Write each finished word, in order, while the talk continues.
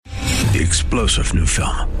The explosive new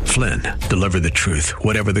film, Flynn, deliver the truth,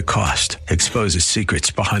 whatever the cost, exposes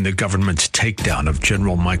secrets behind the government's takedown of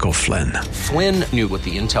General Michael Flynn. Flynn knew what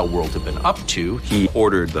the intel world had been up to. He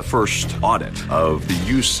ordered the first audit of the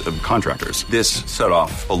use of contractors. This set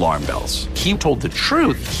off alarm bells. He told the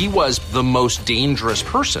truth. He was the most dangerous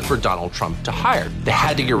person for Donald Trump to hire. They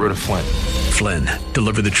had to get rid of Flynn. Flynn,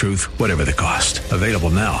 deliver the truth, whatever the cost. Available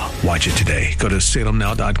now. Watch it today. Go to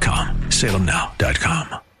salemnow.com.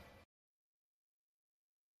 salemnow.com.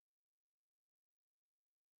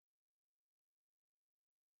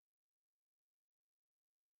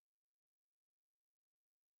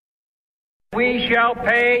 We shall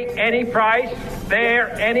pay any price, bear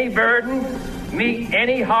any burden, meet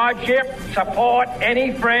any hardship, support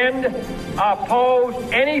any friend, oppose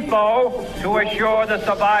any foe to assure the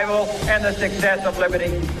survival and the success of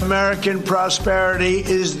liberty. American prosperity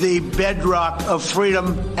is the bedrock of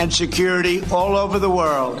freedom and security all over the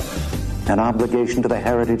world. An obligation to the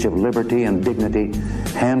heritage of liberty and dignity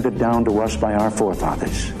handed down to us by our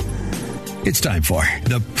forefathers. It's time for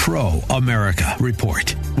the Pro America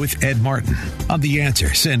Report with Ed Martin on The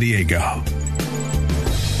Answer San Diego.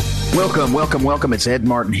 Welcome. It's Ed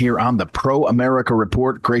Martin here on the Pro America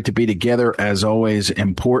Report. Great to be together. As always,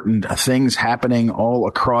 important things happening all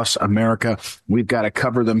across America. We've got to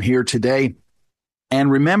cover them here today. And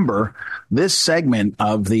remember, this segment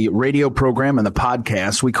of the radio program and the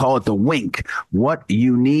podcast, we call it the Wink, What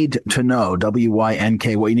You Need to Know,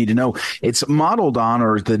 W-Y-N-K, What You Need to Know. It's modeled on,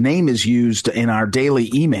 or the name is used in our daily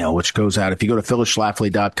email, which goes out. If you go to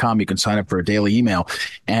phyllisschlafly.com, you can sign up for a daily email.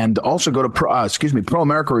 And also go to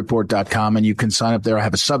proamericareport.com, and you can sign up there. I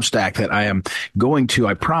have a Substack that I am going to,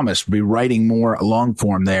 I promise, be writing more long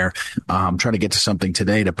form there. I'm trying to get to something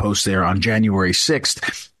today to post there on January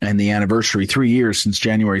 6th. And the anniversary, 3 years since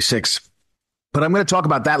January 6th. But I'm going to talk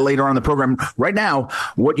about that later on in the program. Right now,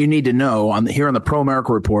 what you need to know here on the Pro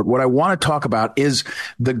America Report, what I want to talk about is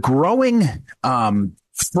the growing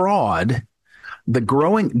fraud, the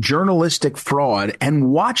growing journalistic fraud, and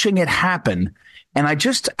watching it happen. And I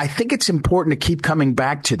think it's important to keep coming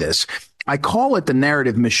back to this. I call it the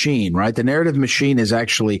narrative machine, right? The narrative machine is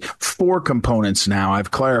actually 4 components now. I've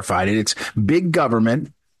clarified it. It's big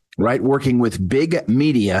government, right? Working with big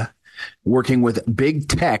media, working with big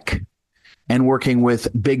tech, and working with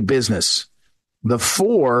big business. The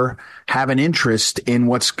 4 have an interest in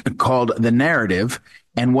what's called the narrative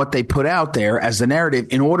and what they put out there as the narrative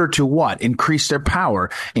in order to what? Increase their power,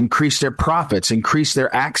 increase their profits, increase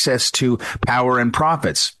their access to power and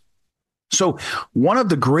profits. So one of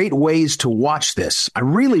the great ways to watch this, I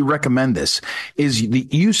really recommend this, is the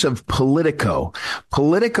use of Politico.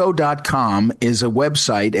 Politico.com is a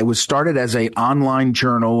website. It was started as an online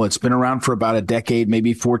journal. It's been around for about a decade,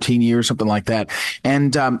 maybe 14 years, something like that.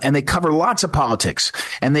 And they cover lots of politics.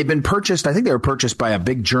 And they've been purchased. I think they were purchased by a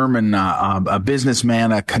big German a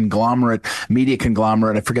businessman, a conglomerate, media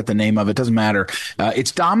conglomerate. I forget the name of it. Doesn't matter.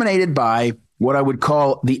 It's dominated by what I would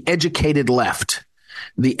call the educated left.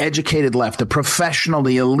 The educated left, the professional,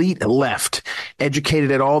 the elite left,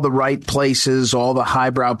 educated at all the right places, all the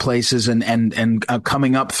highbrow places, and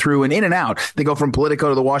coming up through and in and out. They go from Politico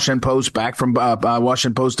to the Washington Post, back from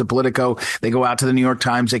Washington Post to Politico. They go out to the New York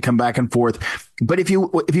Times. They come back and forth. But if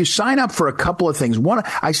you sign up for a couple of things, one,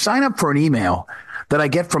 I sign up for an email that I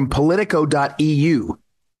get from Politico.eu.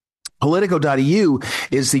 Politico.eu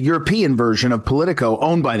is the European version of Politico,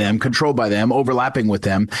 owned by them, controlled by them, overlapping with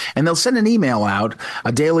them. And they'll send an email out,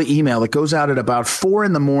 a daily email that goes out at about 4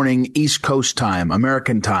 a.m. East Coast time,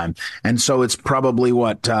 American time. And so it's probably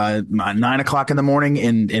 9 o'clock in the morning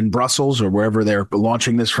in Brussels or wherever they're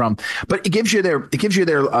launching this from. But it gives you their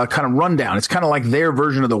kind of rundown. It's kind of like their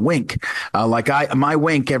version of the Wink. My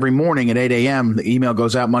Wink every morning at 8 a.m. The email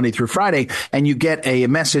goes out Monday through Friday, and you get a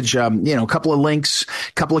message, a couple of links,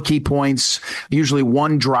 a couple of key points, usually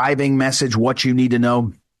one driving message, what you need to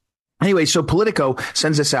know. Anyway, so Politico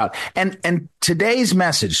sends this out. And today's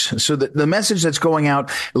message, so the message that's going out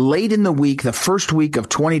late in the week, the first week of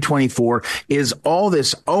 2024, is all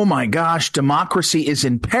this, oh my gosh, democracy is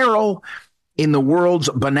in peril in the world's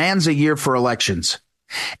bonanza year for elections.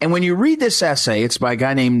 And when you read this essay, it's by a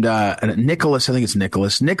guy named Nicholas, I think it's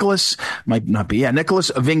Nicholas. Nicholas might not be. Yeah,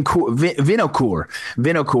 Nicholas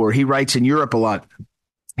Vinocourt. He writes in Europe a lot.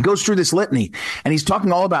 He goes through this litany, and he's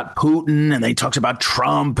talking all about Putin, and then he talks about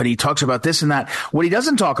Trump, and he talks about this and that. What he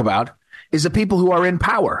doesn't talk about is the people who are in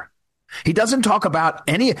power. He doesn't talk about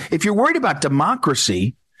if you're worried about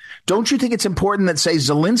democracy, don't you think it's important that, say,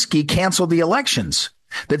 Zelensky canceled the elections?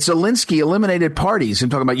 That Zelensky eliminated parties? I'm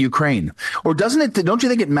talking about Ukraine. Or don't you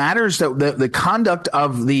think it matters that the conduct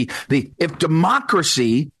of if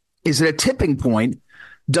democracy is at a tipping point,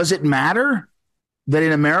 Does it matter that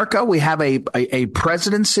in America we have a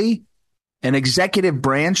presidency, an executive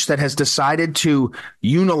branch that has decided to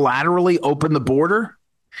unilaterally open the border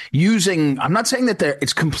using, I'm not saying that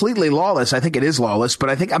it's completely lawless. I think it is lawless,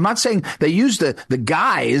 but I'm not saying they use the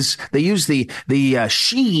guise, they use the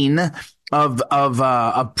sheen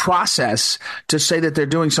of process to say that they're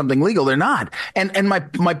doing something legal. They're not. And my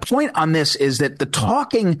point on this is that the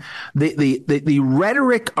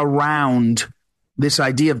rhetoric around this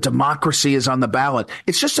idea of democracy is on the ballot.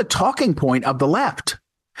 It's just a talking point of the left.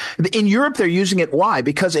 In Europe, they're using it. Why?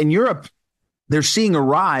 Because in Europe, they're seeing a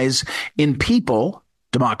rise in people,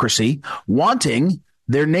 democracy, wanting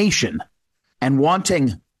their nation and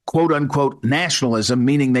wanting quote unquote nationalism,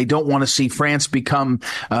 meaning they don't want to see France become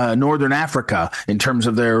Northern Africa in terms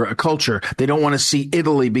of their culture. They don't want to see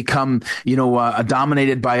Italy become,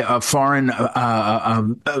 dominated by foreign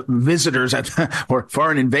visitors or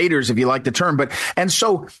foreign invaders, if you like the term. And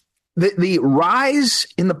so the rise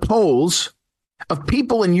in the polls of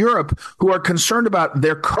people in Europe who are concerned about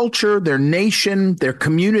their culture, their nation, their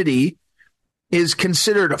community is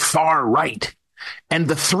considered a far right. And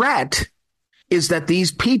the threat is that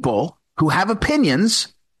these people who have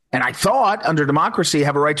opinions, and I thought under democracy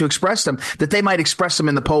have a right to express them, that they might express them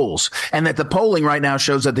in the polls. And that the polling right now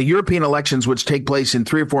shows that the European elections, which take place in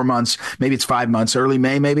 3 or 4 months, maybe it's 5 months, early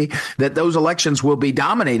May, maybe, that those elections will be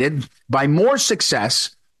dominated by more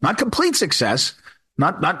success, not complete success,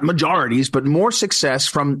 not majorities, but more success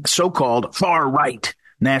from so-called far right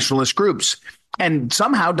nationalist groups. And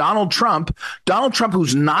somehow Donald Trump,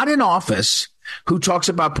 who's not in office, who talks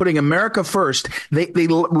about putting America first, they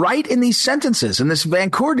write in these sentences, and this Van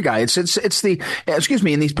Coord guy,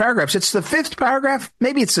 in these paragraphs, it's the 5th paragraph,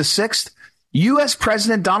 maybe it's the 6th. U.S.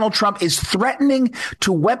 President Donald Trump is threatening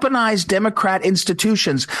to weaponize Democrat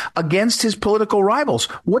institutions against his political rivals.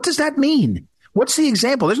 What does that mean? What's the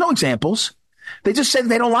example? There's no examples. They just said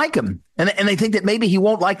they don't like him. And they think that maybe he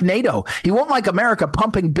won't like NATO. He won't like America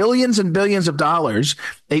pumping billions and billions of dollars,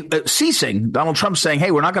 ceasing. Donald Trump saying,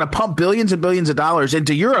 hey, we're not going to pump billions and billions of dollars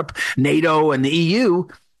into Europe, NATO, and the EU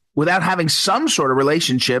without having some sort of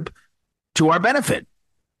relationship to our benefit.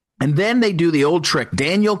 And then they do the old trick.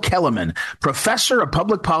 Daniel Kellerman, professor of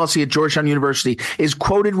public policy at Georgetown University, is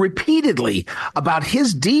quoted repeatedly about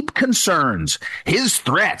his deep concerns, his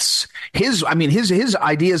threats, his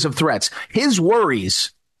ideas of threats, his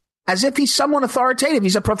worries, as if he's someone authoritative.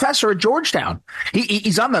 He's a professor at Georgetown.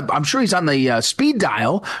 I'm sure he's on the speed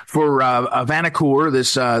dial for Vanacour,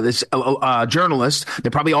 this journalist.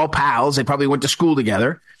 They're probably all pals. They probably went to school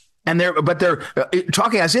together, and they're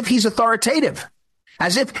talking as if he's authoritative.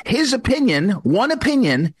 As if his opinion, one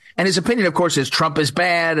opinion, and his opinion, of course, is Trump is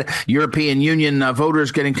bad, European Union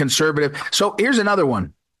voters getting conservative. So here's another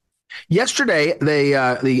one. Yesterday,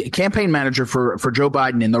 the campaign manager for Joe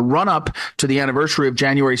Biden in the run-up to the anniversary of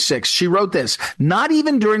January 6th, she wrote this: not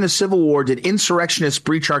even during the Civil War did insurrectionists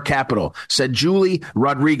breach our Capitol, said Julie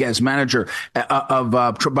Rodriguez, manager of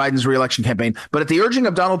Biden's reelection campaign. But at the urging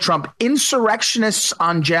of Donald Trump, insurrectionists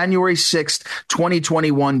on January 6th,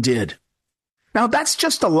 2021 did. Now, that's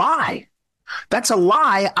just a lie. That's a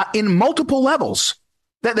lie in multiple levels.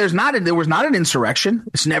 That there was not an insurrection.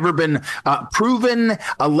 It's never been proven,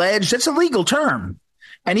 alleged. It's a legal term.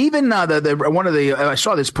 And even I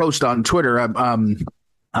saw this post on Twitter.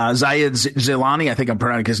 Zayed Zilani, I think I'm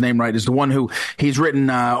pronouncing his name right, is the one who he's written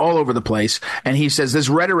all over the place. And he says this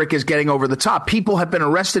rhetoric is getting over the top. People have been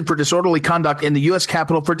arrested for disorderly conduct in the U.S.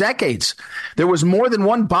 Capitol for decades. There was more than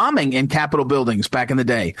one bombing in Capitol buildings back in the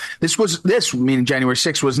day. This, meaning January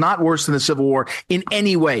 6th, was not worse than the Civil War in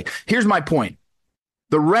any way. Here's my point.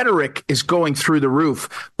 The rhetoric is going through the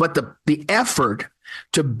roof, but the effort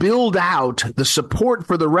to build out the support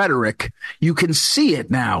for the rhetoric, you can see it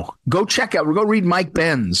now. Go read Mike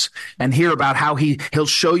Benz and hear about how he'll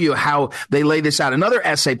show you how they lay this out. Another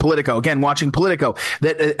essay, Politico, again, watching Politico,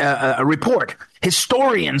 that a report.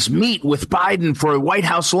 Historians meet with Biden for a White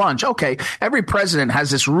House lunch. Okay, every president has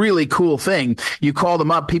this really cool thing. You call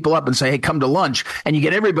people up and say, hey, come to lunch, and you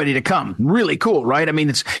get everybody to come. Really cool, right? I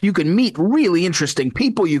mean, you can meet really interesting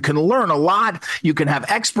people. You can learn a lot. You can have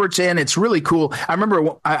experts in. It's really cool. I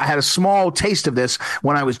remember I had a small taste of this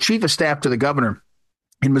when I was chief of staff to the governor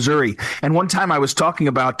in Missouri. And one time I was talking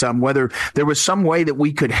about whether there was some way that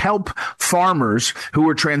we could help farmers who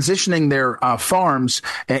were transitioning their farms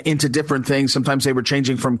into different things. Sometimes they were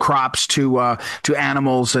changing from crops to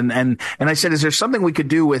animals. And I said, is there something we could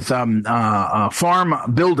do with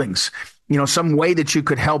farm buildings? some way that you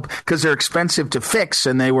could help, because they're expensive to fix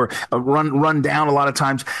and they were run down a lot of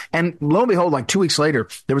times. And lo and behold, like 2 weeks later,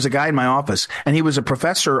 there was a guy in my office, and he was a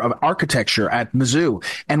professor of architecture at Mizzou.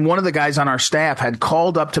 And one of the guys on our staff had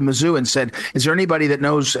called up to Mizzou and said, is there anybody that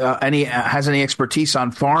knows has any expertise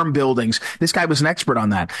on farm buildings? This guy was an expert on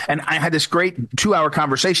that. And I had this great 2-hour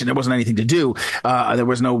conversation. There wasn't anything to do. There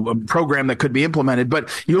was no program that could be implemented, but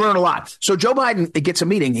you learn a lot. So Joe Biden gets a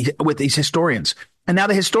meeting with these historians. And now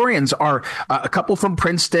the historians are a couple from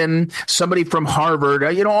Princeton, somebody from Harvard,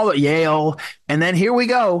 all at Yale. And then here we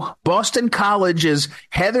go. Boston College's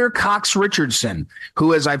Heather Cox Richardson,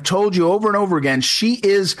 who, as I've told you over and over again, she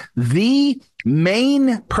is the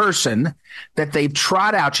main person that they've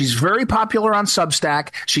trot out. She's very popular on Substack.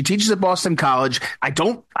 She teaches at Boston College.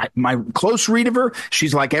 My close read of her,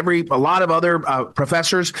 she's like a lot of other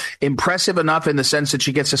professors, impressive enough in the sense that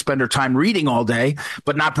she gets to spend her time reading all day,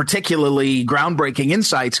 but not particularly groundbreaking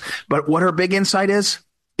insights. But what her big insight is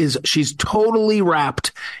she's totally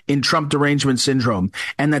wrapped in Trump derangement syndrome,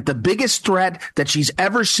 and that the biggest threat that she's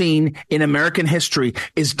ever seen in American history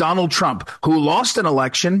is Donald Trump, who lost an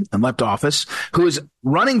election and left office, who is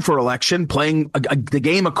running for election, playing the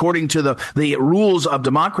game according to the rules of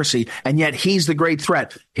democracy, and yet he's the great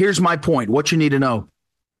threat. Here's my point. What you need to know.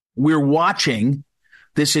 We're watching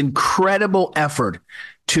this incredible effort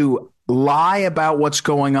to lie about what's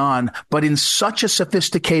going on, but in such a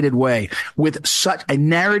sophisticated way, with such a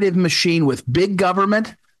narrative machine, with big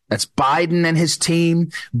government, that's Biden and his team,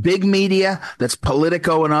 big media, that's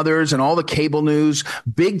Politico and others, and all the cable news,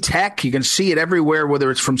 big tech. You can see it everywhere,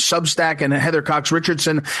 whether it's from Substack and Heather Cox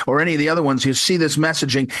Richardson or any of the other ones. You see this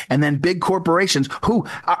messaging, and then big corporations who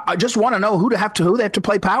I just want to know who they have to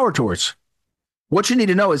play power towards. What you need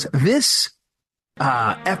to know is this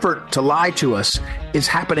effort to lie to us is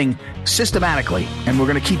happening systematically, and we're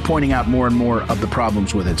going to keep pointing out more and more of the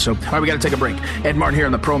problems with it. So, all right, we got to take a break. Ed Martin here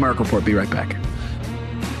on the Pro America Report. Be right back.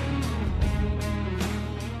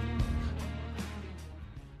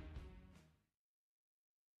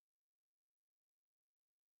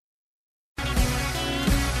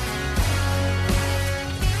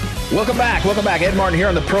 Welcome back. Ed Martin here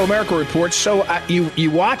on the Pro America Report. So you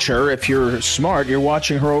watch her, if you're smart, you're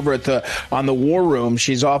watching her over on the War Room.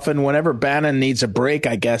 She's often, whenever Bannon needs a break,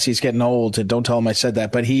 I guess he's getting old. Don't tell him I said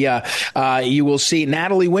that. But you will see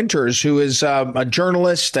Natalie Winters, who is a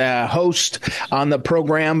journalist, host on the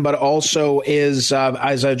program, but also is,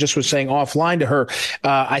 as I just was saying offline to her,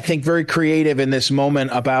 I think very creative in this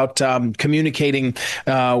moment about communicating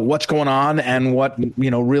what's going on and what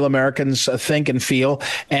real Americans think and feel.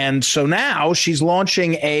 And so now she's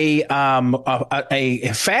launching a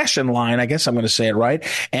fashion line. I guess I'm going to say it right.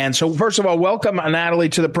 And so, first of all, welcome, Natalie,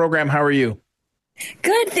 to the program. How are you?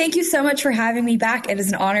 Good. Thank you so much for having me back. It is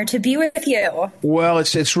an honor to be with you. Well,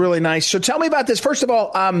 it's really nice. So tell me about this. First of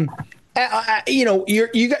all,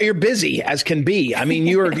 you're busy as can be. I mean,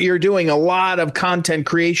 you're doing a lot of content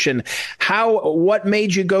creation. What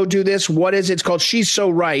made you go do this? What is it? It's called She's So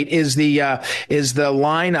Right is the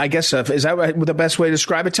line, I guess, is that the best way to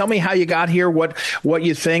describe it? Tell me how you got here, what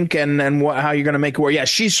you think, and how you're going to make it work. Yeah.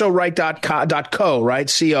 She's so right.co, right?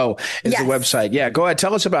 CO is the website. Yeah. Go ahead.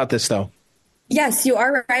 Tell us about this though. Yes, you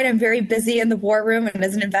are right. I'm very busy in the War Room and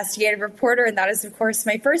as an investigative reporter, and that is, of course,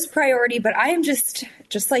 my first priority. But I am just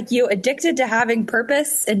like you, addicted to having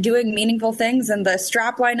purpose and doing meaningful things. And the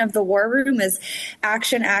strapline of the War Room is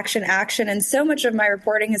action, action, action. And so much of my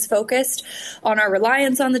reporting is focused on our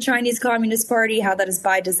reliance on the Chinese Communist Party, how that is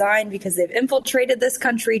by design because they've infiltrated this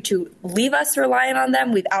country to leave us reliant on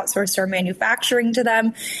them. We've outsourced our manufacturing to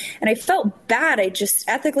them. And I felt bad. I just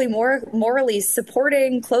ethically, morally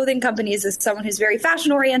supporting clothing companies as someone who's very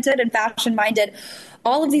fashion oriented and fashion minded.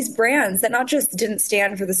 All of these brands that not just didn't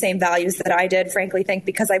stand for the same values that I did, frankly, think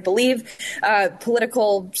because I believe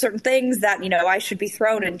political certain things that, I should be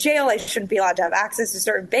thrown in jail. I shouldn't be allowed to have access to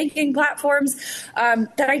certain banking platforms,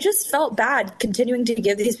 that I just felt bad continuing to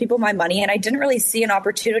give these people my money. And I didn't really see an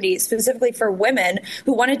opportunity specifically for women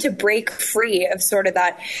who wanted to break free of sort of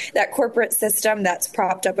that corporate system that's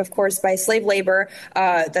propped up, of course, by slave labor,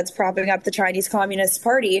 that's propping up the Chinese Communist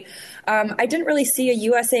Party. I didn't really see a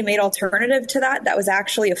USA-made alternative to that was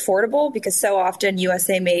actually affordable, because so often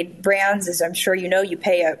USA-made brands, as I'm sure you know, you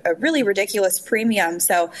pay a really ridiculous premium.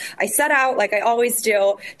 So I set out, like I always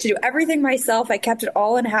do, to do everything myself. I kept it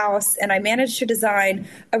all in-house, and I managed to design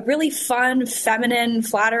a really fun, feminine,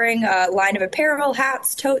 flattering line of apparel,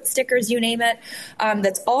 hats, totes, stickers, you name it,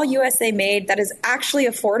 that's all USA-made, that is actually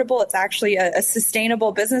affordable. It's actually a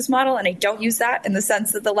sustainable business model, and I don't use that in the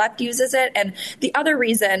sense that the left uses it. And the other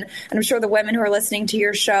reason, and I'm sure the women who are listening to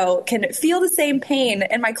your show can feel the same pain insane.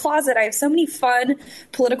 In my closet, I have so many fun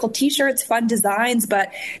political t-shirts, fun designs,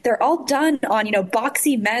 but they're all done on,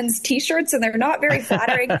 boxy men's t-shirts, and they're not very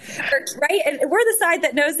flattering, right? And we're the side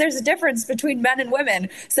that knows there's a difference between men and women.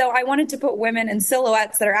 So I wanted to put women in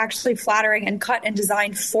silhouettes that are actually flattering and cut and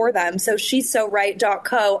designed for them. So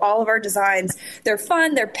she'ssoright.co, all of our designs, they're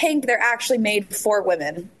fun, they're pink, they're actually made for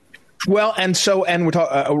women. Well, and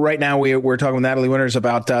we're right now we're talking with Natalie Winters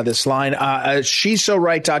about this line.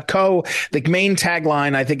 She'sSoRight.co. The main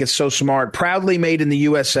tagline, I think, is so smart. Proudly made in the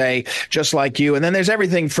USA, just like you. And then there's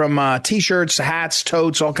everything from T-shirts, hats,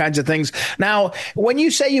 totes, all kinds of things. Now, when you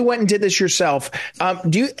say you went and did this yourself,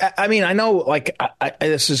 do you? I mean, I know, like,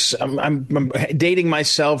 I'm dating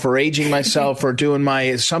myself or aging myself or doing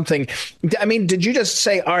my something. I mean, did you just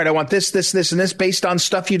say, all right, I want this, this, this, and this based on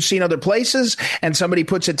stuff you'd seen other places, and somebody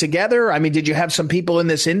puts it together? I mean, did you have some people in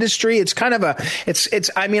this industry? It's kind of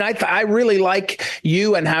I mean, I really like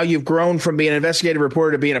you and how you've grown from being an investigative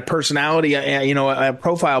reporter to being a personality, a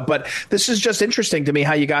profile. But this is just interesting to me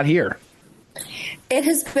how you got here. It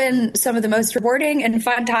has been some of the most rewarding and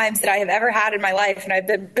fun times that I have ever had in my life. And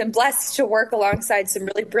I've been blessed to work alongside some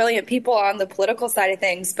really brilliant people on the political side of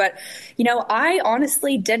things. But, I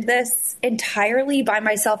honestly did this entirely by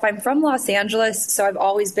myself. I'm from Los Angeles, so I've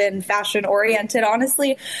always been fashion oriented.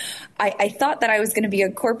 Honestly, I thought that I was going to be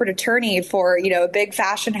a corporate attorney for, a big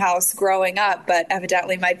fashion house growing up, but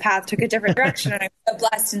evidently my path took a different direction. And I'm so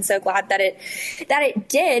blessed and so glad that it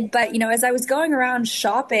did. But, as I was going around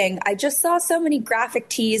shopping, I just saw so many graphic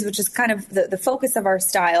tees, which is kind of the focus of our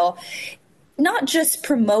style, not just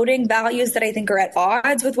promoting values that I think are at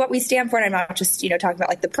odds with what we stand for. And I'm not just, talking about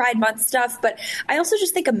like the Pride Month stuff, but I also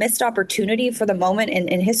just think a missed opportunity for the moment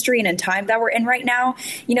in history and in time that we're in right now,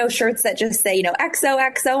 shirts that just say,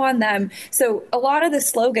 XOXO on them. So a lot of the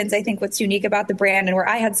slogans, I think what's unique about the brand and where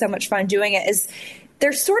I had so much fun doing it is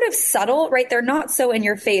they're sort of subtle, right? They're not so in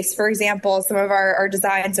your face. For example, some of our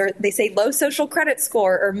designs they say low social credit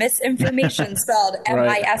score or misinformation spelled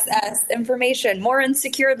MISS information, more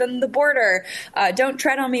insecure than the border. Don't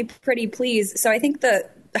tread on me, pretty please. So I think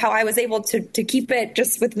how I was able to keep it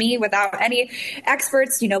just with me without any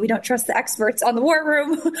experts. We don't trust the experts on the War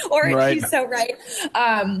Room or She's So Right.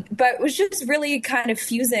 But it was just really kind of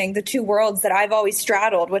fusing the two worlds that I've always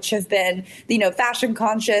straddled, which have been, fashion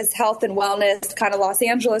conscious, health and wellness, kind of Los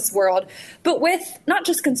Angeles world, but with not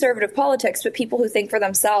just conservative politics, but people who think for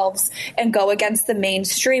themselves and go against the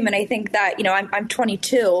mainstream. And I think that, I'm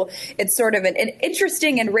 22. It's sort of an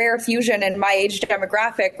interesting and rare fusion in my age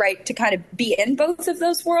demographic, right, to kind of be in both of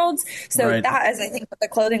those worlds. So that is, I think, what the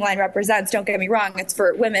clothing line represents. Don't get me wrong. It's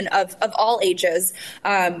for women of all ages.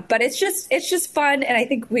 But it's just fun. And I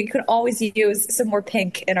think we could always use some more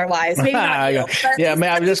pink in our lives. Maybe not man,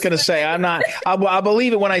 I'm just going to say, I'll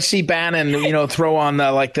believe it when I see Bannon, throw on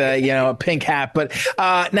a pink hat. But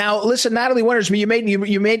now listen, Natalie Winters, you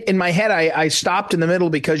made in my head, I stopped in the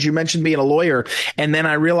middle because you mentioned being a lawyer. And then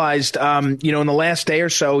I realized, in the last day or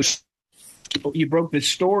so, you broke this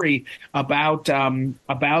story about the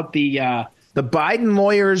Biden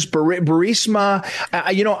lawyers, Burisma.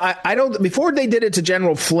 I don't. Before they did it to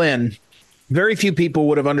General Flynn, very few people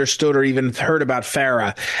would have understood or even heard about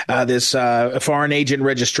FARA, this Foreign Agent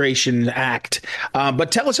Registration Act.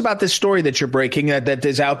 But tell us about this story that you're breaking that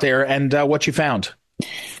is out there and what you found.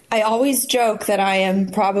 I always joke that I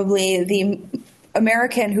am probably the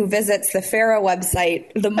American who visits the FARA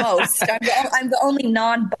website the most. I'm the only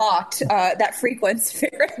non-bot that frequents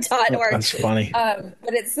FARA.org. That's funny.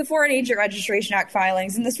 But it's the Foreign Agent Registration Act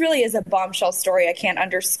filings, and this really is a bombshell story. I can't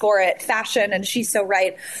underscore it. Fashion, and She's So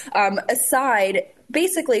Right. Aside,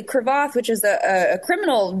 basically, Cravath, which is a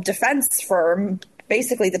criminal defense firm,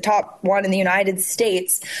 basically the top one in the United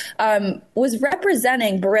States, was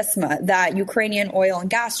representing Burisma, that Ukrainian oil and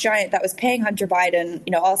gas giant that was paying Hunter Biden,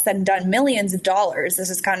 all said and done, millions of dollars. This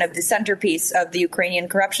is kind of the centerpiece of the Ukrainian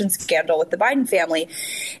corruption scandal with the Biden family.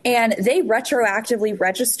 And they retroactively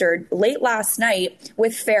registered late last night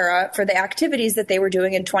with FARA for the activities that they were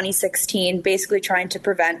doing in 2016, basically trying to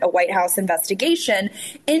prevent a White House investigation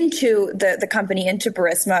into the company, into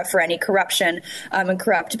Burisma, for any corruption and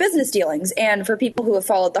corrupt business dealings. And for people who have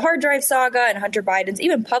followed the hard drive saga and Hunter Biden's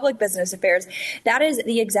even public business affairs, that is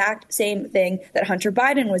the exact same thing that Hunter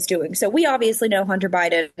Biden was doing. So we obviously know Hunter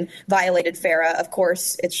Biden violated FARA. Of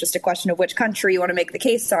course, it's just a question of which country you want to make the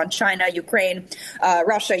case on: China, Ukraine,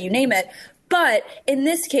 Russia, you name it. But in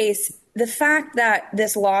this case, the fact that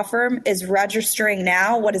this law firm is registering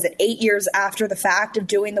now, 8 years after the fact of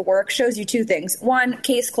doing the work, shows you two things. One,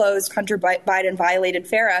 case closed, Hunter Biden violated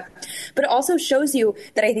FARA, but it also shows you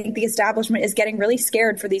that I think the establishment is getting really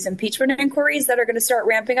scared for these impeachment inquiries that are going to start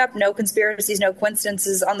ramping up. No conspiracies, no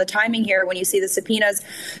coincidences on the timing here when you see the subpoenas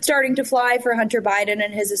starting to fly for Hunter Biden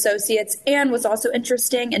and his associates. And what's also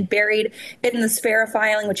interesting and buried in this FARA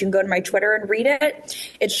filing, which you can go to my Twitter and read it,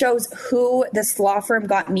 it shows who this law firm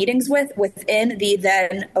got meetings with within the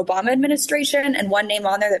then Obama administration. And one name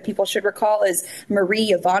on there that people should recall is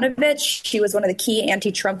Marie Yovanovitch. She was one of the key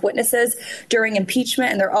anti-Trump witnesses during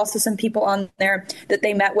impeachment. And there are also some people on there that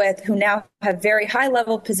they met with who now have very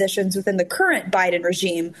high-level positions within the current Biden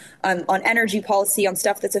regime on energy policy, on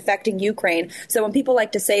stuff that's affecting Ukraine. So when people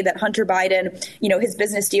like to say that Hunter Biden, his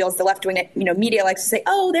business deals, the left-wing, media likes to say,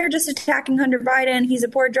 oh, they're just attacking Hunter Biden, he's a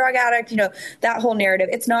poor drug addict, that whole narrative.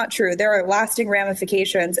 It's not true. There are lasting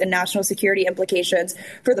ramifications and national security implications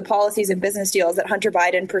for the policies and business deals that Hunter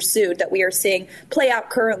Biden pursued that we are seeing play out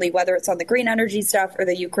currently, whether it's on the green energy stuff or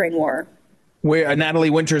the Ukraine war. Where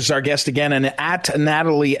Natalie Winters is our guest again, and at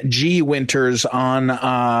Natalie G. Winters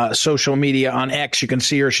on social media on X. You can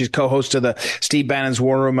see her. She's co-host of the Steve Bannon's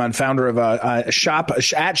War Room and founder of Shop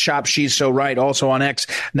She's So Right. Also on X,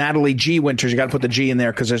 Natalie G. Winters. You got to put the G in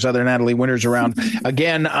there because there's other Natalie Winters around.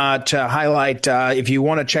 Again, to highlight, if you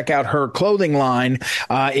want to check out her clothing line,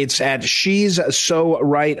 it's at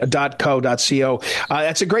she'ssoright.co.co.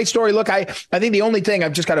 That's a great story. Look, I think the only thing,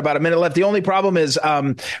 I've just got about a minute left. The only problem is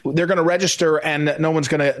they're going to register and no one's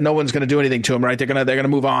gonna do anything to them, right? They're gonna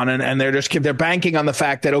move on, and they're banking on the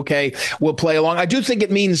fact that, okay, we'll play along. I do think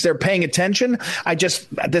it means they're paying attention. I just,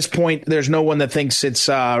 at this point, there's no one that thinks it's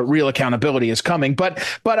real accountability is coming. But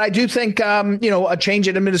I do think a change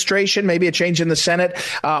in administration, maybe a change in the Senate,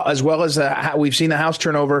 as well as we've seen the House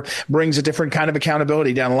turnover, brings a different kind of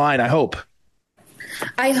accountability down the line. I hope.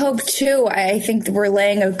 I hope too. I think we're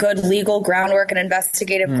laying a good legal groundwork and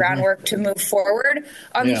investigative groundwork to move forward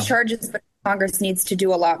on these charges, but Congress needs to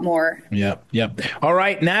do a lot more. Yep. All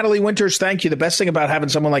right, Natalie Winters, thank you. The best thing about having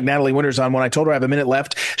someone like Natalie Winters on, when I told her I have a minute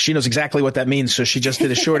left, she knows exactly what that means. So she just did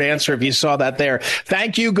a short answer if you saw that there.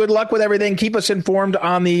 Thank you. Good luck with everything. Keep us informed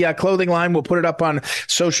on the clothing line. We'll put it up on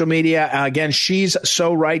social media. Again,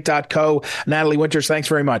 she'ssoright.co. Natalie Winters, thanks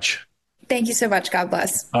very much. Thank you so much. God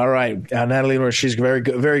bless. All right. Natalie, she's very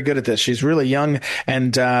good at this. She's really young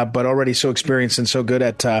and but already so experienced and so good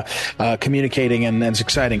at communicating, and it's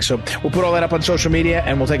exciting. So we'll put all that up on social media,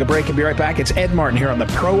 and we'll take a break and be right back. It's Ed Martin here on the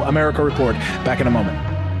Pro America Report. Back in a moment.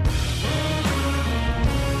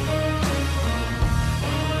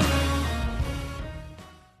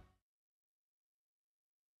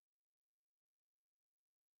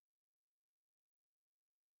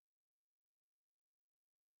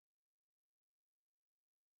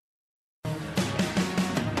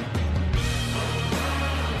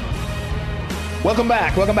 Welcome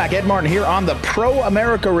back. Ed Martin here on the Pro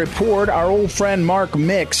America Report. Our old friend Mark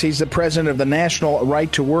Mix, he's the president of the National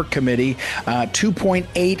Right to Work Committee,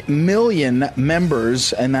 2.8 million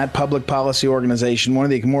members in that public policy organization, one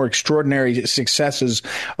of the more extraordinary successes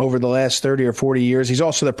over the last 30 or 40 years. He's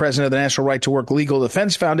also the president of the National Right to Work Legal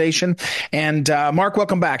Defense Foundation. And Mark,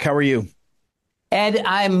 welcome back. How are you? Ed,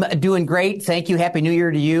 I'm doing great. Thank you. Happy New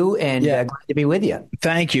Year to you, and glad to be with you.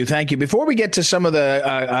 Thank you. Before we get to some of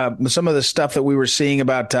the stuff that we were seeing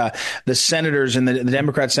about the senators and the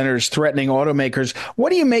Democrat senators threatening automakers, what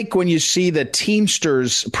do you make when you see the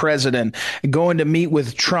Teamsters president going to meet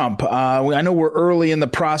with Trump? I know we're early in the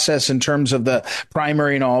process in terms of the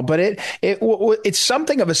primary and all, but it's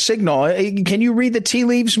something of a signal. Can you read the tea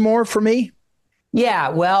leaves more for me? Yeah,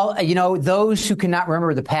 well, those who cannot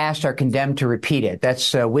remember the past are condemned to repeat it.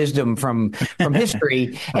 That's wisdom from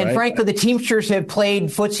history. And right. Frankly, the Teamsters have played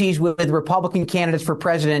footsies with Republican candidates for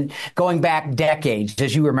president going back decades,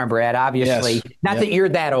 as you remember, Ed, obviously. Yes. Not that you're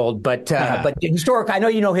that old, but historic. I know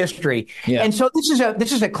you know history. Yeah. And so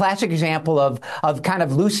this is a classic example of kind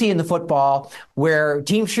of Lucy in the football, where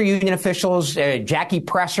Teamster union officials, Jackie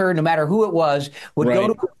Presser, no matter who it was, would go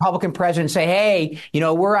to the Republican president and say, hey,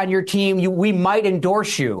 we're on your team. We might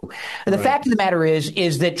endorse you. And the fact of the matter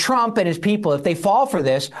is that Trump and his people, if they fall for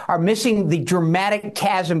this, are missing the dramatic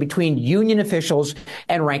chasm between union officials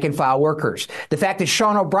and rank and file workers. The fact that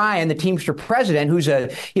Sean O'Brien, the Teamster president, who's a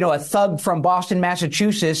thug from Boston Boston,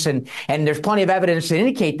 Massachusetts, and there's plenty of evidence to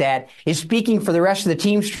indicate that, is speaking for the rest of the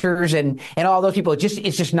Teamsters and all those people.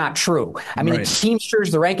 It's just not true. I mean, the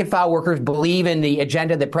Teamsters, the rank and file workers, believe in the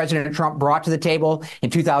agenda that President Trump brought to the table in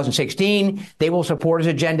 2016. They will support his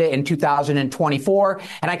agenda in 2024.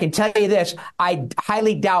 And I can tell you this, I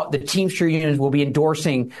highly doubt the Teamster unions will be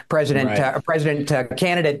endorsing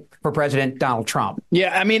candidate for President Donald Trump.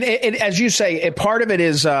 Yeah, I mean, as you say, part of it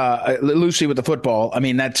is Lucy with the football. I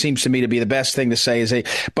mean, that seems to me to be the best thing to say.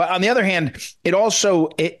 But on the other hand, it also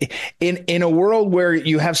in a world where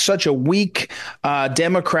you have such a weak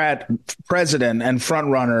Democrat president and front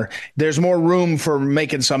runner, there's more room for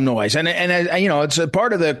making some noise. And you know, it's a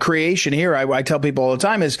part of the creation here. I tell people all the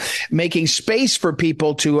time is making space for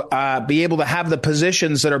people to be able to have the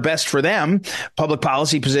positions that are best for them, public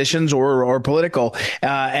policy positions or political.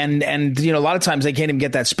 And you know, a lot of times they can't even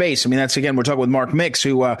get that space. I mean, that's, again, we're talking with Mark Mix,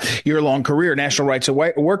 who year-long career, National Rights at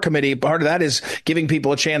Work Committee. Part of that is giving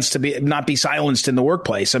people a chance to not be silenced in the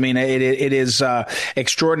workplace. I mean, it is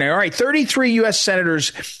extraordinary. All right, 33 U.S.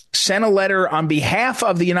 senators sent a letter on behalf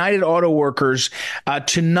of the United Auto Workers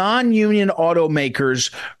to non-union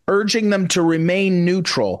automakers, urging them to remain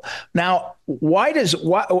neutral. Now, why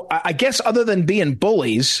I guess other than being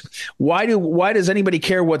bullies, why does anybody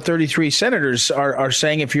care what 33 senators are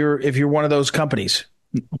saying if you're one of those companies?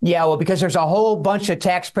 Yeah, well, because there's a whole bunch of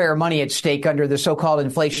taxpayer money at stake under the so-called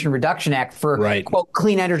Inflation Reduction Act for, quote,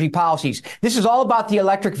 clean energy policies. This is all about the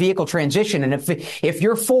electric vehicle transition. And if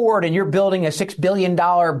you're Ford and you're building a $6 billion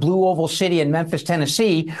blue oval city in Memphis,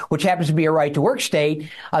 Tennessee, which happens to be a right-to-work state,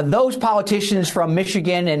 those politicians from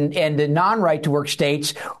Michigan and the non-right-to-work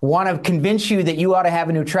states want to convince you that you ought to have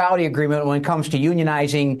a neutrality agreement when it comes to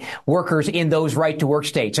unionizing workers in those right-to-work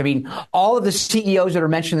states. I mean, all of the CEOs that are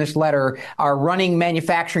mentioned in this letter are running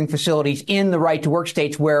manufacturing facilities in the right-to-work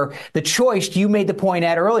states where the choice, you made the point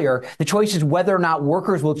at earlier, the choice is whether or not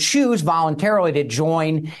workers will choose voluntarily to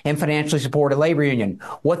join and financially support a labor union.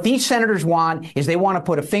 What these senators want is they want to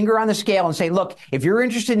put a finger on the scale and say, look, if you're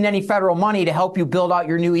interested in any federal money to help you build out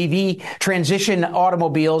your new EV transition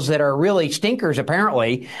automobiles that are really stinkers,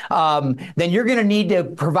 apparently, then you're going to need to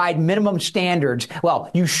provide minimum standards. Well,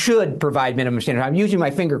 you should provide minimum standards. I'm using my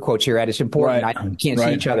finger quotes here, Ed. It's important. I can't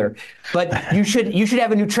see each other. But you should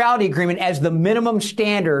have a neutrality agreement as the minimum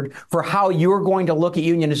standard for how you're going to look at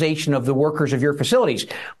unionization of the workers of your facilities.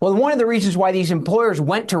 Well, one of the reasons why these employers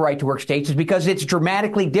went to right-to-work states is because it's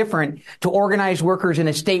dramatically different to organize workers in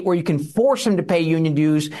a state where you can force them to pay union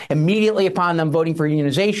dues immediately upon them voting for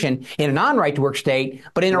unionization in a non-right-to-work state.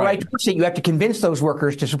 But in a right-to-work state, you have to convince those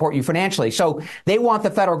workers to support you financially. So they want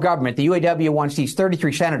the federal government, the UAW wants these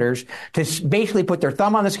 33 senators to basically put their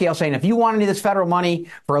thumb on the scale saying, if you want any of this federal money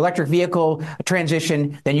for electric vehicle transition,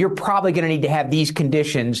 then you're probably going to need to have these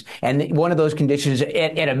conditions. And one of those conditions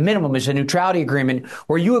at a minimum is a neutrality agreement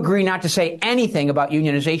where you agree not to say anything about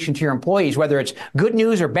unionization to your employees, whether it's good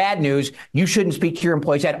news or bad news. You shouldn't speak to your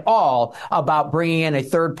employees at all about bringing in a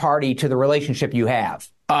third party to the relationship you have.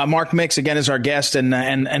 Mark Mix, again, is our guest, and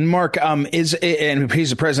Mark he's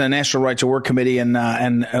the president of the National Right to Work Committee, and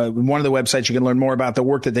one of the websites you can learn more about the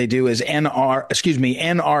work that they do is nrtw.org.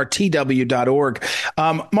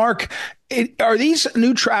 Mark, are these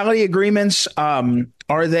neutrality agreements?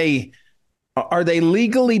 Are they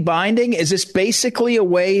legally binding? Is this basically a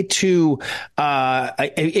way to,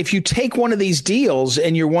 if you take one of these deals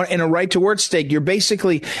and you're in a right to work state, you're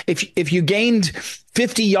basically, if you gained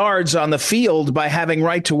 50 yards on the field by having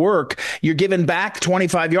right to work, you're given back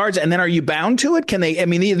 25 yards. And then are you bound to it? Can they, I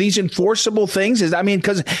mean, these enforceable things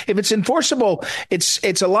because if it's enforceable,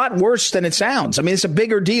 it's a lot worse than it sounds. I mean, it's a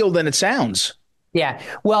bigger deal than it sounds. Yeah.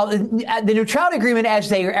 Well, the neutrality agreement as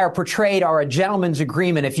they are portrayed are a gentleman's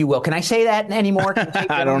agreement, if you will. Can I say that anymore?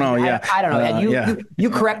 I don't know. Yeah. I don't know. You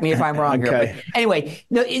correct me if I'm wrong here. But anyway,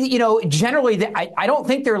 generally, I don't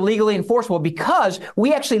think they're legally enforceable because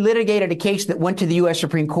we actually litigated a case that went to the U.S.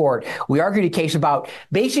 Supreme Court. We argued a case about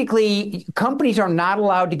basically companies are not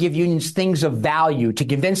allowed to give unions things of value to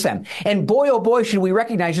convince them. And boy, oh boy, should we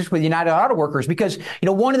recognize this with United Auto Workers because,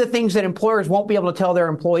 one of the things that employers won't be able to tell their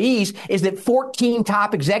employees is that 14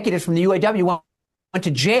 top executives from the UAW went to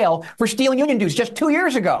jail for stealing union dues just 2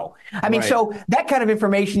 years ago. I mean, so that kind of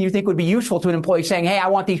information you think would be useful to an employee saying, hey, I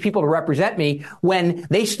want these people to represent me when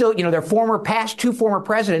they still, their two former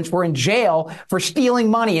presidents were in jail for stealing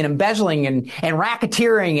money and embezzling and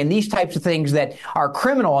racketeering and these types of things that are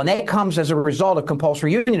criminal. And that comes as a result of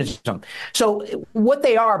compulsory unionism. So what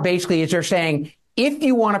they are basically is they're saying, if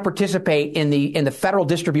you want to participate in the federal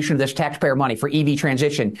distribution of this taxpayer money for EV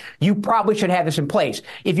transition, you probably should have this in place.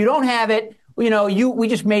 If you don't have it, we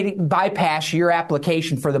just bypass your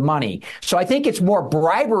application for the money. So I think it's more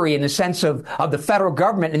bribery in the sense of the federal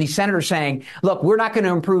government and these senators saying, look, we're not going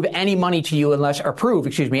to approve any money to you unless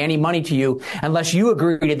you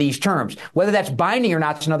agree to these terms. Whether that's binding or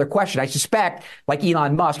not is another question. I suspect, like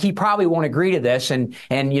Elon Musk, he probably won't agree to this. And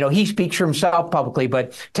he speaks for himself publicly,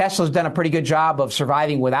 but Tesla's done a pretty good job of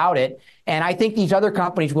surviving without it. And I think these other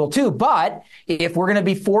companies will too. But if we're going to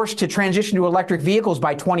be forced to transition to electric vehicles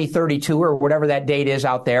by 2032 or whatever that date is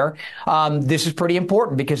out there, this is pretty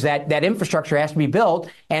important because that infrastructure has to be built.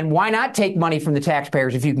 And why not take money from the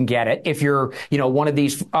taxpayers if you can get it? If you're, one of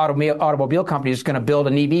these automobile companies is going to build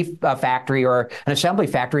an EV factory or an assembly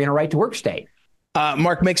factory in a right-to-work state.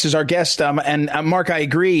 Mark Mix is our guest. And Mark, I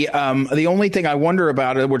agree. The only thing I wonder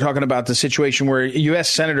about, we're talking about the situation where U.S.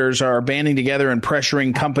 senators are banding together and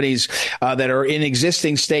pressuring companies that are in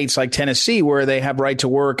existing states like Tennessee, where they have right to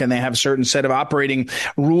work and they have a certain set of operating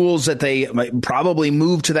rules that they probably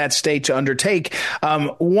move to that state to undertake.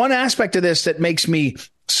 One aspect of this that makes me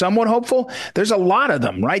somewhat hopeful, there's a lot of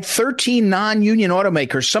them, right? 13 non-union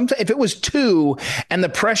automakers. If it was 2 and the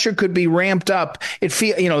pressure could be ramped up,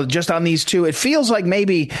 just on these 2, it feels like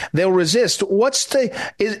maybe they'll resist. Is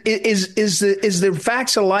the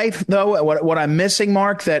facts of life though, what I'm missing,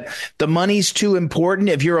 Mark, that the money's too important?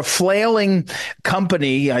 If you're a flailing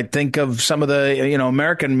company, I think of some of the,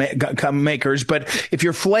 American makers, but if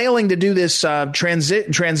you're flailing to do this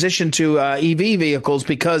transition to EV vehicles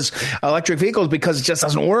electric vehicles, because it just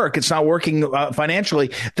doesn't work, it's not working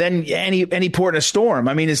financially, then any port in a storm.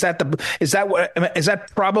 I mean, is that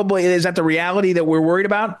the reality that we're worried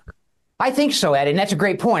about? I think so, Ed, and that's a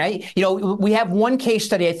great point. We have one case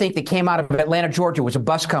study, I think, that came out of Atlanta, Georgia. It was a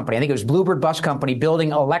bus company. I think it was Bluebird Bus Company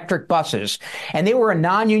building electric buses. And they were a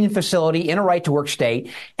non-union facility in a right-to-work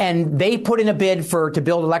state. And they put in a bid to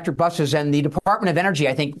build electric buses. And the Department of Energy,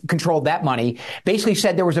 I think, controlled that money, basically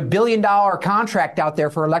said there was $1 billion contract out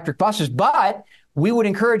there for electric buses, but we would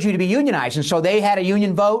encourage you to be unionized. And so they had a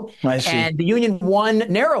union vote, and the union won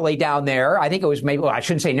narrowly down there. I think it was I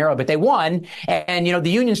shouldn't say narrow, but they won. And, the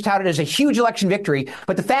unions touted it as a huge election victory.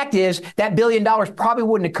 But the fact is that $1 billion probably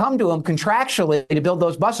wouldn't have come to them contractually to build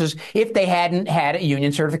those buses if they hadn't had a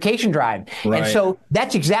union certification drive. Right. And so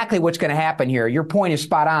that's exactly what's going to happen here. Your point is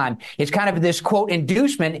spot on. It's kind of this, quote,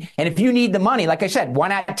 inducement. And if you need the money, like I said, why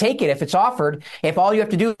not take it if it's offered? If all you have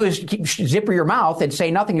to do is zipper your mouth and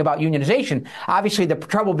say nothing about unionization, obviously the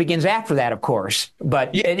trouble begins after that, of course.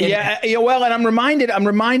 But well, and I'm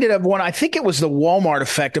reminded of one. I think it was the Walmart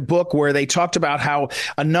Effect, a book where they talked about how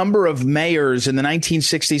a number of mayors in the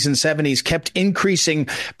 1960s and 70s kept increasing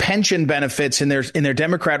pension benefits in their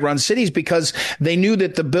Democrat-run cities because they knew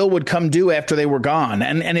that the bill would come due after they were gone.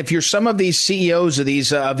 And if you're some of these CEOs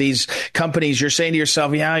of these companies, you're saying to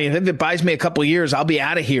yourself, if it buys me a couple of years, I'll be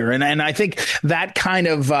out of here. And I think that kind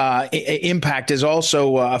of impact is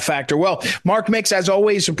also a factor. Well, Mark Mix, as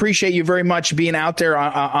always, appreciate you very much being out there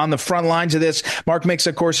on the front lines of this. Mark Mix,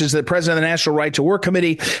 of course, is the president of the National Right to Work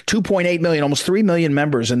Committee, 2.8 million, almost 3 million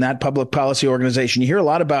members in that public policy organization. You hear a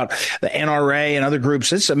lot about the NRA and other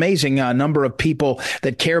groups. It's an amazing number of people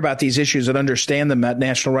that care about these issues, that understand them at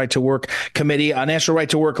National Right to Work Committee. National Right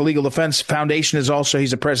to Work Legal Defense Foundation is also,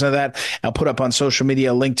 he's the president of that. I'll put up on social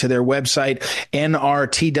media a link to their website,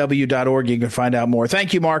 nrtw.org. You can find out more.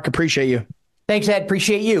 Thank you, Mark. Appreciate you. Thanks, Ed.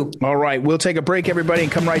 Appreciate you. All right. We'll take a break, everybody,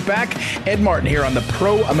 and come right back. Ed Martin here on the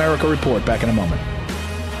Pro America Report. Back in a moment.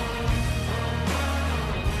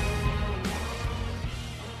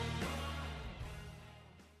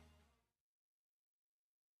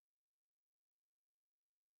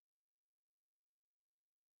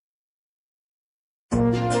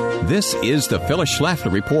 This is the Phyllis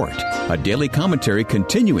Schlafly Report, a daily commentary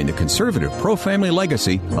continuing the conservative pro-family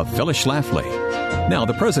legacy of Phyllis Schlafly. Now,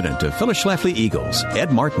 the president of Phyllis Schlafly Eagles,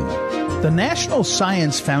 Ed Martin. The National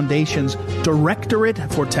Science Foundation's Directorate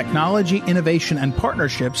for Technology, Innovation, and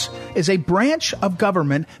Partnerships is a branch of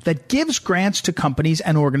government that gives grants to companies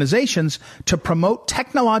and organizations to promote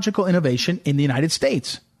technological innovation in the United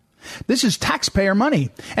States. This is taxpayer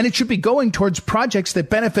money, and it should be going towards projects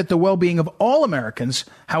that benefit the well-being of all Americans.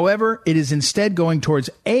 However, it is instead going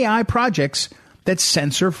towards AI projects that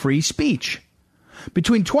censor free speech.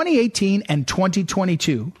 Between 2018 and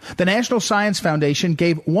 2022, the National Science Foundation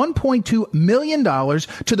gave $1.2 million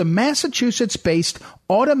to the Massachusetts-based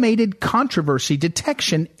Automated Controversy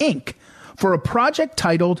Detection, Inc., for a project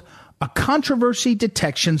titled A Controversy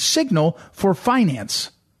Detection Signal for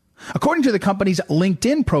Finance. According to the company's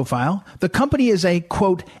LinkedIn profile, the company is a,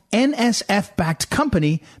 quote, NSF-backed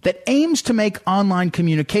company that aims to make online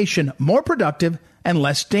communication more productive and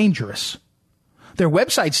less dangerous. Their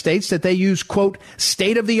website states that they use, quote,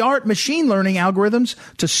 state-of-the-art machine learning algorithms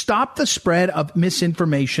to stop the spread of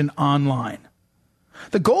misinformation online.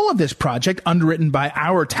 The goal of this project, underwritten by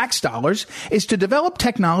our tax dollars, is to develop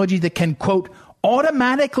technology that can, quote,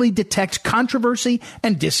 automatically detect controversy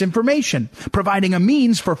and disinformation, providing a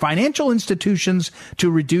means for financial institutions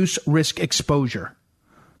to reduce risk exposure.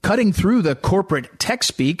 Cutting through the corporate tech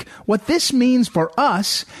speak, what this means for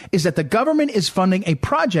us is that the government is funding a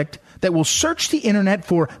project that will search the internet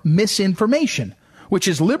for misinformation, which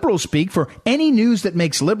is liberal speak for any news that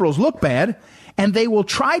makes liberals look bad, and they will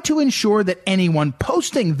try to ensure that anyone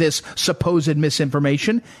posting this supposed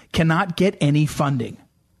misinformation cannot get any funding.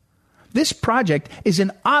 This project is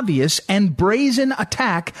an obvious and brazen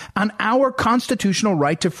attack on our constitutional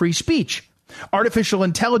right to free speech. Artificial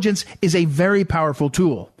intelligence is a very powerful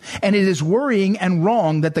tool, and it is worrying and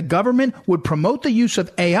wrong that the government would promote the use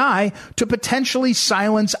of AI to potentially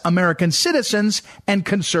silence American citizens and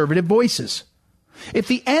conservative voices. If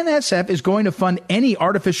the NSF is going to fund any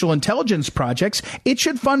artificial intelligence projects, it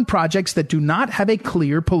should fund projects that do not have a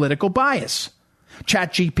clear political bias.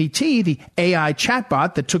 ChatGPT, the AI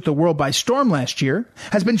chatbot that took the world by storm last year,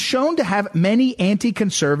 has been shown to have many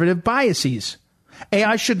anti-conservative biases.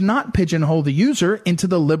 AI should not pigeonhole the user into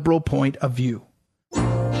the liberal point of view.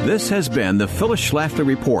 This has been the Phyllis Schlafly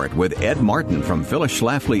Report with Ed Martin from Phyllis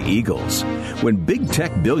Schlafly Eagles. When big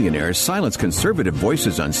tech billionaires silence conservative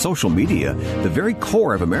voices on social media, the very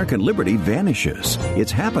core of American liberty vanishes.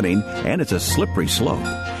 It's happening, and it's a slippery slope.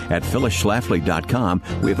 At phyllisschlafly.com,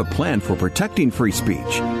 we have a plan for protecting free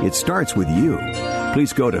speech. It starts with you.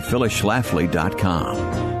 Please go to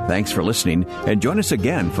phyllisschlafly.com. Thanks for listening, and join us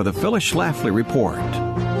again for the Phyllis Schlafly Report.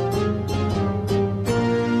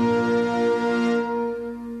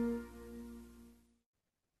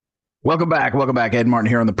 Welcome back. Ed Martin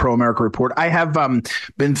here on the Pro America Report. I have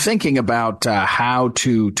been thinking about how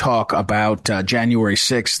to talk about January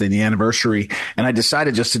 6th and the anniversary, and I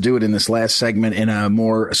decided just to do it in this last segment in a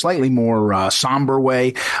slightly more somber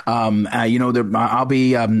way. I'll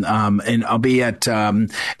be at an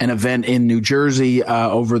event in New Jersey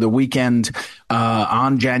over the weekend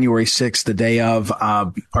on January 6th, the day of,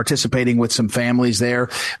 participating with some families there.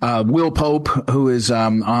 Will Pope, who is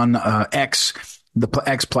on X, the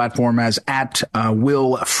X platform, as at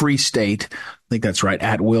Will Free State. I think that's right,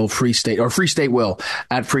 at Will Free State, or Free State Will,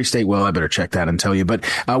 at Free State Will. I better check that and tell you. But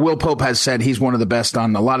Will Pope has said he's one of the best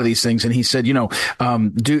on a lot of these things, and he said, do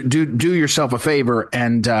yourself a favor,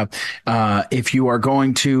 and if you are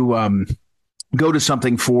going to go to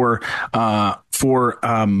something for January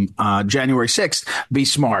 6th, be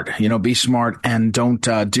smart, be smart, and don't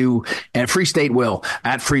do, and Free State Will,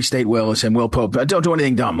 at Free State Will, and Will Pope, don't do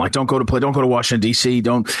anything dumb. Like, don't go to Washington, D.C.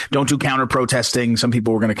 Don't do counter protesting. Some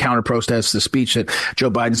people were going to counter protest the speech that Joe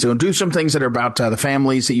Biden's doing. Do some things that are about the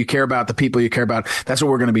families that you care about, the people you care about. That's what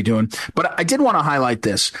we're going to be doing. But I did want to highlight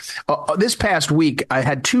this. This past week, I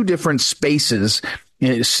had two different sessions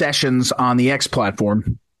on the X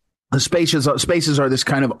platform. The spaces are this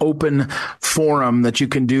kind of open forum that you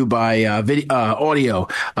can do by audio,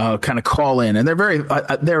 kind of call in, and they're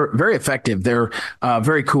very effective. They're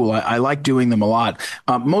very cool. I like doing them a lot,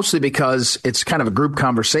 mostly because it's kind of a group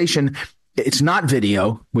conversation. It's not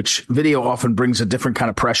video, which video often brings a different kind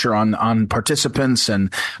of pressure on participants and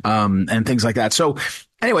things like that. So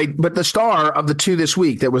anyway, but the star of the two this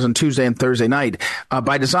week that was on Tuesday and Thursday night,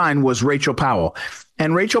 by design, was Rachel Powell.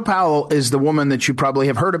 And Rachel Powell is the woman that you probably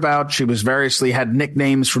have heard about. She was had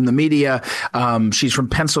nicknames from the media. She's from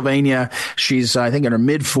Pennsylvania. She's, I think, in her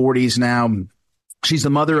mid-40s now. She's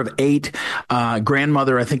the mother of 8,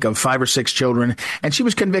 grandmother, I think, of 5 or 6 children. And she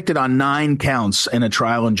was convicted on 9 counts in a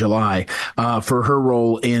trial in July, for her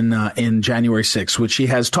role in January 6th, which she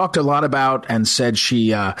has talked a lot about and said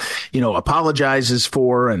she, apologizes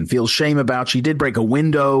for and feels shame about. She did break a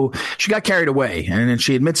window. She got carried away, and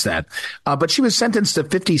she admits that. But she was sentenced to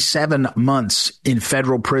 57 months in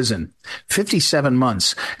federal prison. 57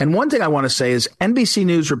 months. And one thing I want to say is NBC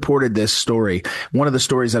News reported this story, one of the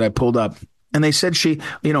stories that I pulled up. And they said she,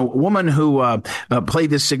 a woman who played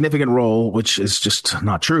this significant role, which is just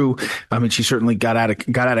not true. I mean, she certainly got out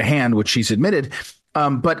of hand, which she's admitted.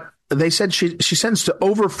 But they said she sentenced to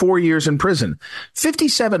over 4 years in prison.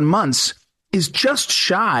 57 months is just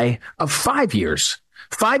shy of 5 years.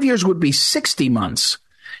 5 years would be 60 months.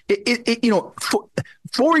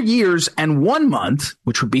 4 years and 1 month,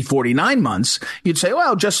 which would be 49 months, you'd say,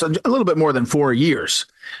 well, just a little bit more than 4 years.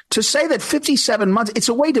 To say that 57 months, it's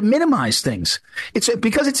a way to minimize things.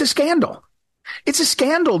 Because it's a scandal. It's a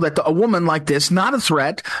scandal that a woman like this, not a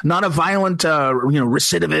threat, not a violent,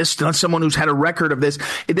 recidivist, not someone who's had a record of this,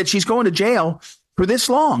 that she's going to jail for this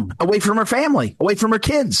long, away from her family, away from her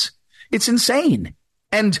kids. It's insane.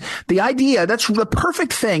 And the idea, that's the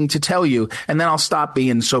perfect thing to tell you, and then I'll stop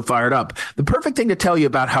being so fired up. The perfect thing to tell you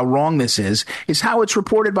about how wrong this is how it's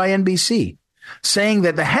reported by NBC, saying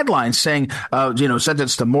that the headlines saying,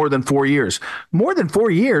 sentenced to more than 4 years. More than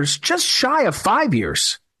 4 years, just shy of 5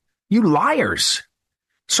 years. You liars.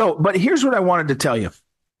 So, but here's what I wanted to tell you.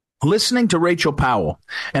 Listening to Rachel Powell,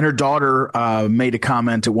 and her daughter made a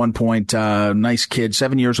comment at one point, nice kid,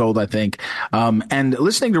 7 years old, I think. And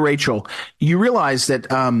listening to Rachel, you realize that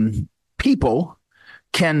people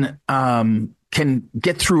can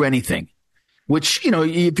get through anything. Which,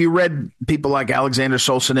 if you read people like Alexander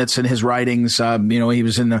Solzhenitsyn and his writings, he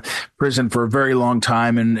was in the prison for a very long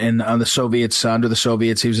time and under the Soviets,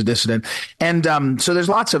 he was a dissident. And so there's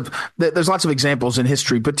lots of examples in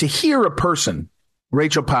history. But to hear a person,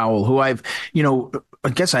 Rachel Powell, who I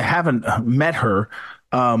guess I haven't met her.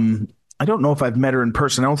 I don't know if I've met her in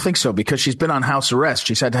person. I don't think so, because she's been on house arrest.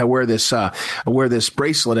 She's had to wear this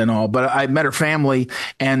bracelet and all. But I've met her family,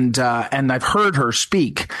 and I've heard her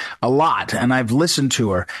speak a lot, and I've listened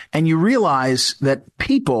to her. And you realize that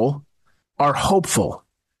people are hopeful.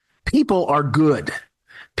 People are good.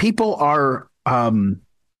 People are,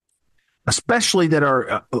 especially that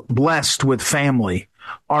are blessed with family,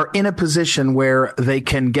 are in a position where they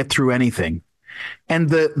can get through anything. And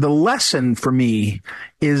the lesson for me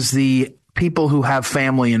is the people who have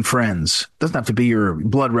family and friends. It doesn't have to be your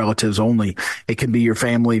blood relatives only. It can be your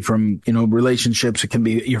family from, relationships. It can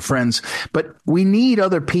be your friends. But we need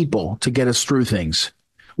other people to get us through things.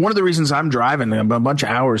 One of the reasons I'm driving a bunch of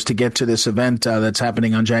hours to get to this event that's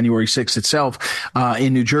happening on January 6th itself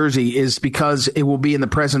in New Jersey is because it will be in the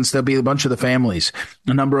presence. There'll be a bunch of the families,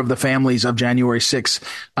 a number of the families of January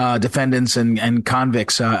 6th defendants and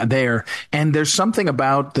convicts there. And there's something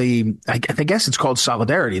about I guess it's called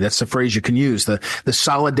solidarity. That's the phrase you can use. The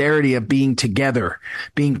solidarity of being together,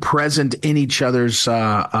 being present in each other's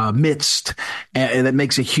midst, that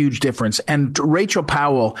makes a huge difference. And Rachel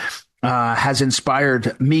Powell has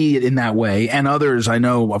inspired me in that way, and others I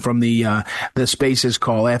know from the Spaces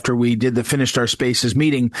call. After we finished our Spaces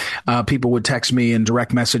meeting, people would text me and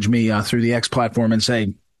direct message me through the X platform and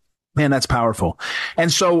say, man, that's powerful.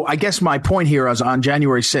 And so I guess my point here is on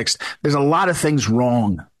January 6th, there's a lot of things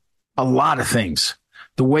wrong, a lot of things.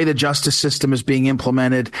 The way the justice system is being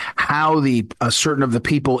implemented, how certain of the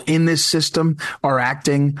people in this system are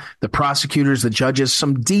acting, the prosecutors, the judges,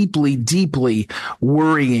 some deeply, deeply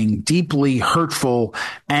worrying, deeply hurtful,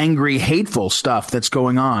 angry, hateful stuff that's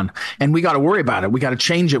going on. And we got to worry about it. We got to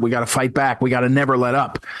change it. We got to fight back. We got to never let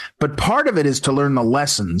up. But part of it is to learn the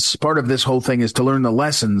lessons. Part of this whole thing is to learn the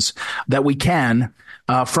lessons that we can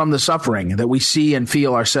from the suffering that we see and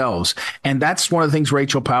feel ourselves. And that's one of the things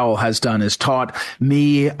Rachel Powell has done, is taught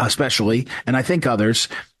me especially, and I think others,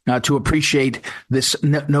 to appreciate this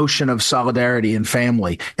notion of solidarity and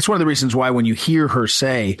family. It's one of the reasons why when you hear her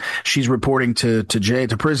say she's reporting to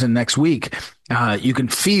prison next week, you can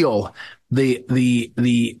feel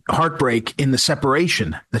the heartbreak in the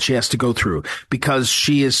separation that she has to go through, because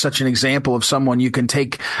she is such an example of someone you can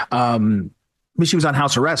take. She was on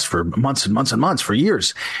house arrest for months and months and months, for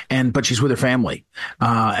years, but she's with her family.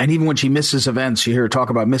 And even when she misses events, you hear her talk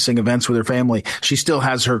about missing events with her family, she still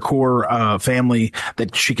has her core family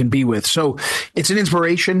that she can be with. So it's an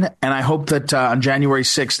inspiration, and I hope that on January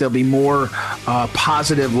 6th, there'll be more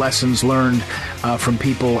positive lessons learned from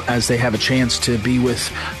people as they have a chance to be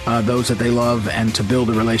with those that they love and to build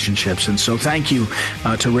the relationships. And so thank you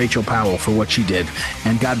to Rachel Powell for what she did.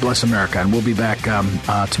 And God bless America. And we'll be back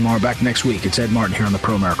tomorrow, back next week. It's Ed Martin here on the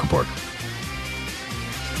Pro America Report.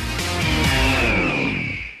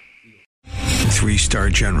 Three-star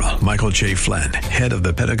General Michael J. Flynn, head of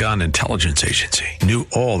the Pentagon Intelligence Agency, knew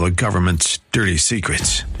all the government's dirty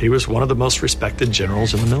secrets. He was one of the most respected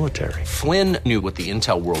generals in the military. Flynn knew what the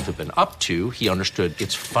intel world had been up to. He understood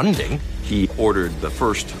its funding. He ordered the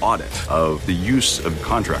first audit of the use of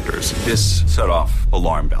contractors. This set off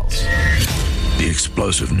alarm bells. The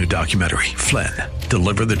explosive new documentary, Flynn,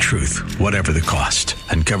 Deliver the Truth, Whatever the Cost,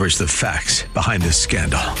 uncovers the facts behind this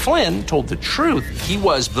scandal. Flynn told the truth. He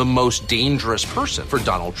was the most dangerous person for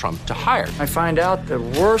Donald Trump to hire. I find out the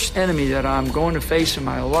worst enemy that I'm going to face in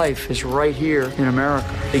my life is right here in America.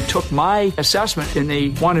 They took my assessment and they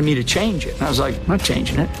wanted me to change it. And I was like, I'm not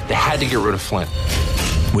changing it. They had to get rid of Flynn.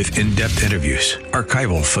 With in-depth interviews,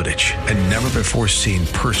 archival footage, and never-before-seen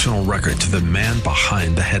personal records of the man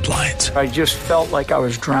behind the headlines. I just felt like I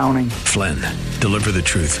was drowning. Flynn, Deliver the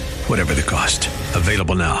Truth, Whatever the Cost.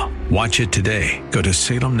 Available now. Watch it today. Go to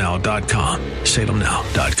salemnow.com.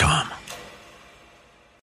 salemnow.com.